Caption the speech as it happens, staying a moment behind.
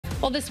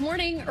Well, this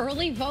morning,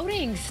 early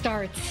voting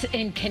starts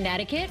in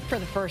Connecticut for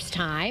the first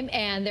time,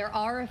 and there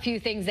are a few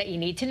things that you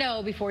need to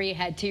know before you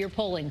head to your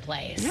polling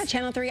place. Yeah,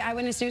 Channel 3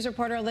 Eyewitness News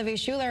reporter Olivia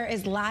Schuler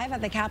is live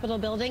at the Capitol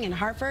building in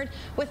Hartford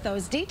with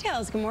those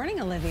details. Good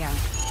morning, Olivia.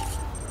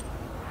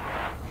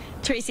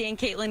 Tracy and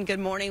Caitlin, good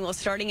morning. Well,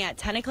 starting at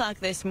 10 o'clock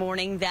this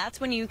morning,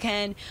 that's when you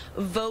can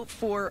vote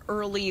for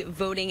early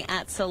voting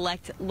at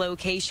select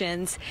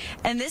locations.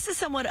 And this is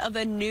somewhat of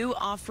a new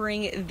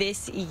offering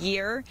this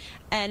year,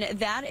 and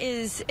that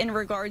is in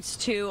regards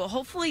to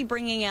hopefully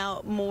bringing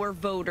out more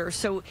voters,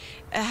 so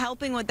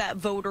helping with that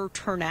voter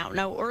turnout.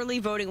 Now, early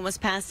voting was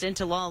passed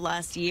into law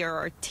last year.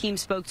 Our team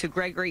spoke to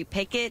Gregory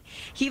Pickett.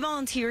 He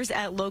volunteers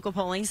at local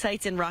polling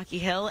sites in Rocky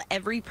Hill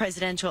every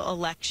presidential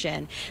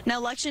election. Now,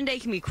 Election Day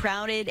can be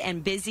crowded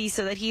and busy,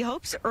 so that he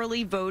hopes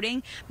early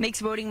voting makes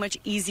voting much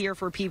easier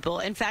for people.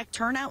 In fact,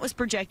 turnout was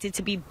projected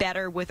to be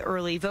better with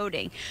early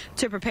voting.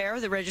 To prepare,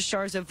 the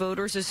Registrars of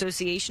Voters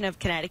Association of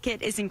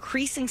Connecticut is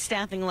increasing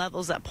staffing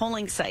levels at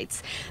polling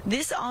sites.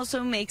 This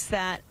also makes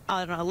that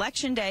on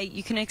Election Day,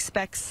 you can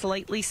expect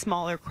slightly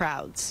smaller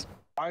crowds.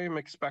 I am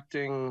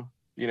expecting,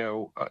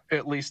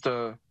 at least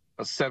a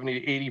 70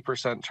 to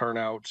 80%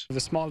 turnout. The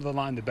smaller the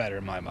line, the better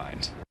in my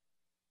mind.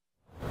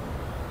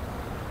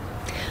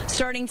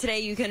 Starting today,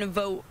 you can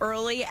vote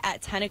early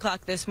at 10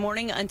 o'clock this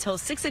morning until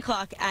 6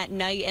 o'clock at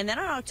night. And then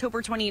on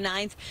October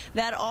 29th,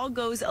 that all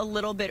goes a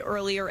little bit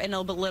earlier and a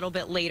little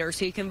bit later.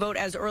 So you can vote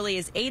as early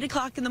as 8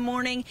 o'clock in the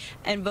morning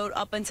and vote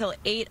up until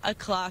 8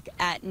 o'clock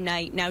at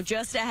night. Now,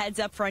 just a heads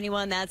up for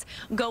anyone that's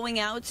going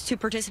out to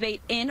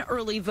participate in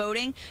early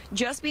voting,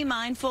 just be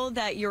mindful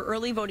that your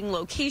early voting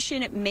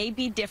location may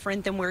be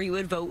different than where you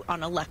would vote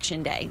on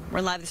Election Day.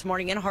 We're live this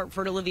morning in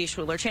Hartford. Olivia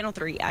Schuler, Channel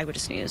 3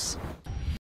 Eyewitness News.